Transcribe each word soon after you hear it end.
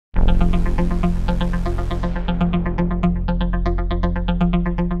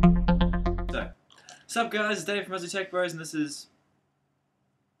What's up, guys? It's Dave from Aussie Tech Bros, and this is...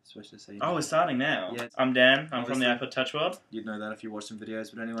 supposed to say... Oh, we're starting now. Yeah. I'm Dan. I'm from the Obviously. iPod Touch world. You'd know that if you watched some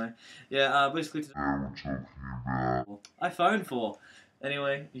videos, but anyway. Yeah, basically today we're talking about iPhone 4.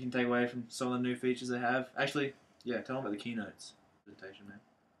 Anyway, you can take away from some of the new features they have. Actually, yeah, tell them about the keynotes presentation, man.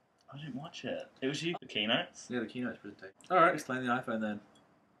 I didn't watch it. It was you. The keynotes? Yeah, the keynotes presentation. Alright, explain the iPhone then.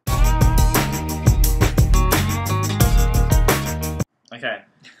 Okay.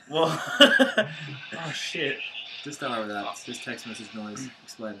 Well... oh, shit. Just start with that. It's just text message noise.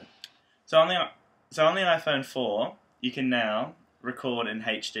 Explain it. So on the iPhone 4, you can now record in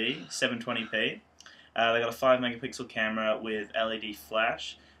HD, 720p. They got a 5 megapixel camera with LED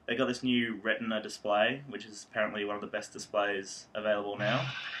flash. They got this new Retina display, which is apparently one of the best displays available now.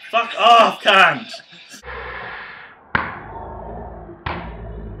 Fuck off, cunt!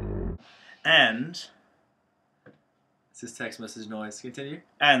 And It's just text message noise. Continue.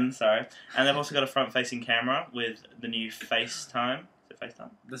 and they've also got a front-facing camera with the new FaceTime. Is it FaceTime?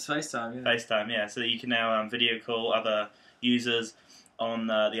 This FaceTime, yeah. FaceTime, yeah. So that you can now video call other users on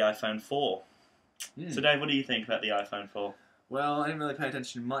the iPhone 4. So Dave, what do you think about the iPhone 4? Well, I didn't really pay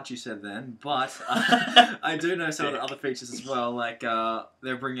attention to much you said then, but I do know some of the other features as well. Like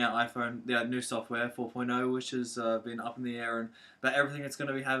they're bringing out new software 4.0, which has been up in the air, and about everything it's going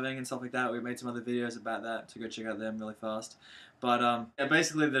to be having and stuff like that. We made some other videos about that, so go check out them really fast. But yeah,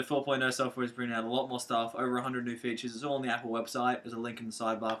 basically the 4.0 software is bringing out a lot more stuff, over 100 new features. It's all on the Apple website. There's a link in the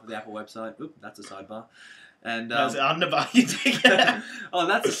sidebar for the Apple website. Oop, that's a sidebar. And That's underbar. You take it. oh,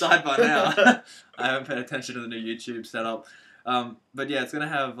 that's a sidebar now. I haven't paid attention to the new YouTube setup. But yeah, it's going to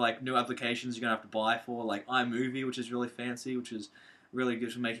have like new applications you're going to have to buy for, like iMovie, which is really fancy, which is really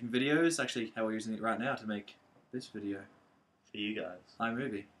good for making videos. Actually, how we're using it right now to make this video. For you guys.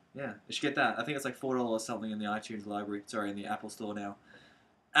 iMovie. Yeah, you should get that. I think it's like $4 or something in the iTunes library. Sorry, in the Apple Store now.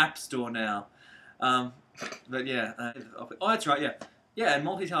 App Store now. But yeah. Oh, that's right, yeah. Yeah, and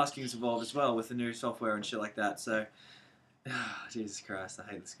multitasking is involved as well with the new software and shit like that. So, Jesus Christ, I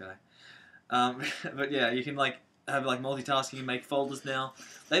hate this guy. But yeah, you can like have like multitasking and make folders now.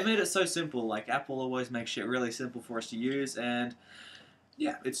 They made it so simple. Like Apple always makes shit really simple for us to use, and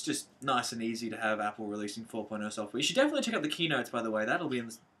yeah, it's just nice and easy to have Apple releasing 4.0 software. You should definitely check out the keynotes, by the way. That'll be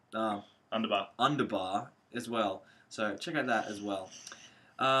in the underbar as well. So check out that as well.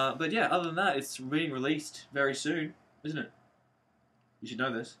 But yeah, other than that, it's being released very soon, isn't it? You should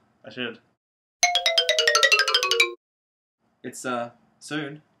know this. I should. It's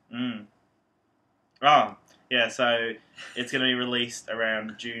soon. Oh, yeah, so it's going to be released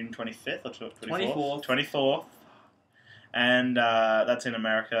around June 25th or 24th? 24th. And that's in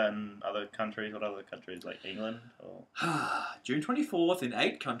America and other countries. What other countries? Like England? Or? June 24th in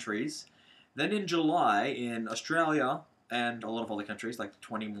 8 countries. Then in July in Australia and a lot of other countries, like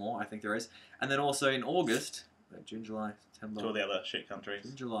 20 more, I think there is. And then also in August... June, July, September. To all the other shit countries.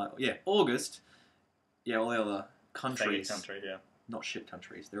 June, July. Yeah, August. Yeah, all the other countries. Faggot country, yeah. Not shit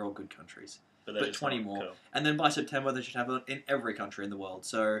countries. They're all good countries. But 20 more. Cool. And then by September, they should have it in every country in the world.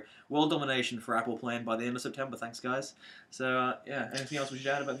 So, world domination for Apple planned by the end of September. Thanks, guys. So, yeah, anything else we should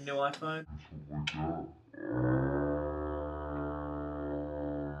add about the new iPhone?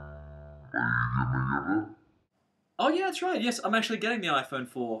 Oh, yeah, that's right. Yes, I'm actually getting the iPhone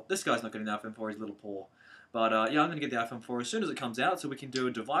 4. This guy's not getting the iPhone 4. He's a little poor. But yeah, I'm going to get the iPhone 4 as soon as it comes out so we can do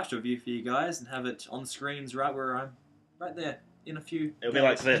a device review for you guys and have it on screens right where I'm, right there, in a few It'll be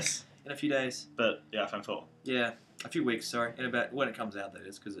like this. In a few days. But the iPhone 4. Yeah, a few weeks, sorry. In about, when it comes out, that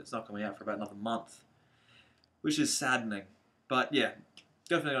is, because it's not coming out for about another month. Which is saddening. But yeah,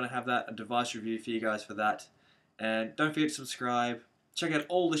 definitely going to have that, a device review for you guys for that. And don't forget to subscribe. Check out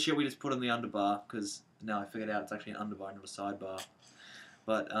all the shit we just put on the underbar, because now I figured out it's actually an underbar, not a sidebar.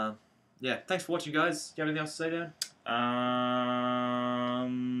 But, yeah, thanks for watching, guys. Do you have anything else to say, Dan?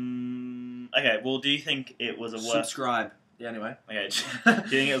 Okay, well, do you think it was a Subscribe. Yeah, anyway. Okay, do you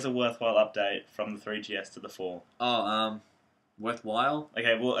think it was a worthwhile update from the 3GS to the 4? Oh, worthwhile?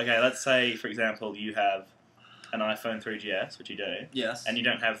 Okay, well, let's say, for example, you have an iPhone 3GS, which you do. Yes. And you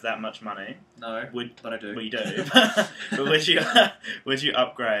don't have that much money. No, but I do. Well, you do. But would you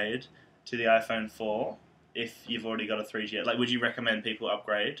upgrade to the iPhone 4 if you've already got a 3GS? Like, would you recommend people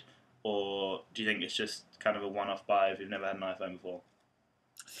upgrade? Or do you think it's just kind of a one-off buy if you've never had an iPhone before?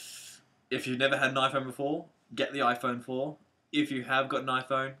 If you've never had an iPhone before, get the iPhone 4. If you have got an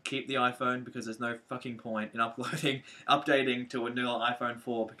iPhone, keep the iPhone because there's no fucking point in updating to a new iPhone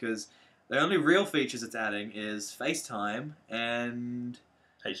 4 because the only real features it's adding is FaceTime and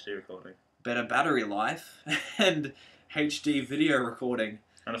HD recording. better battery life and HD video recording.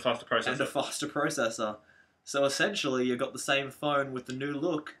 And a faster processor. and a faster processor. So essentially, you've got the same phone with the new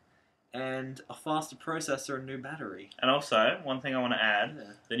look and a faster processor and new battery. And also, one thing I want to add, Yeah.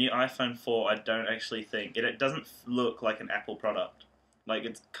 the new iPhone 4, I don't actually think... It doesn't look like an Apple product. Like,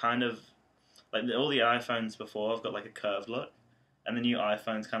 it's kind of... Like, all the iPhones before have got, like, a curved look. And the new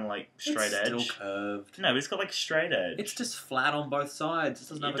iPhone's kind of, like, straight edge. It's still curved. No, but it's got, like, straight edge. It's just flat on both sides. It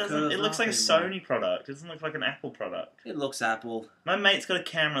doesn't have a curve. It looks like a nothing. Sony product. It doesn't look like an Apple product. It looks Apple. My mate's got a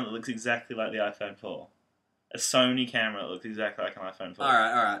camera that looks exactly like the iPhone 4. A Sony camera that looks exactly like an iPhone 4.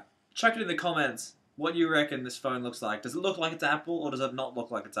 Alright. Chuck it in the comments. What do you reckon this phone looks like? Does it look like it's Apple, or does it not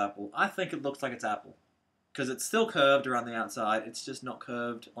look like it's Apple? I think it looks like it's Apple. Because it's still curved around the outside, it's just not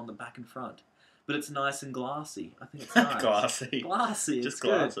curved on the back and front. But it's nice and glassy. I think it's nice. Glassy. Glassy. Just It's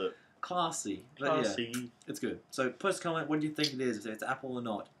glass good. it. Classy. But Classy. yeah, it's good. So post a comment, what do you think it is, if it's Apple or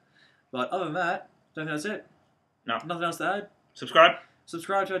not? But other than that, don't think that's it. No. Nothing else to add. Subscribe.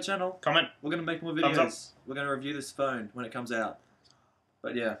 Subscribe to our channel. Comment. We're going to make more Thumbs up. videos. We're going to review this phone when it comes out.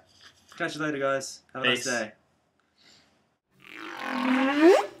 But yeah. Catch you later, guys. Have a Peace. nice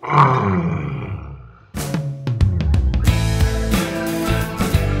day.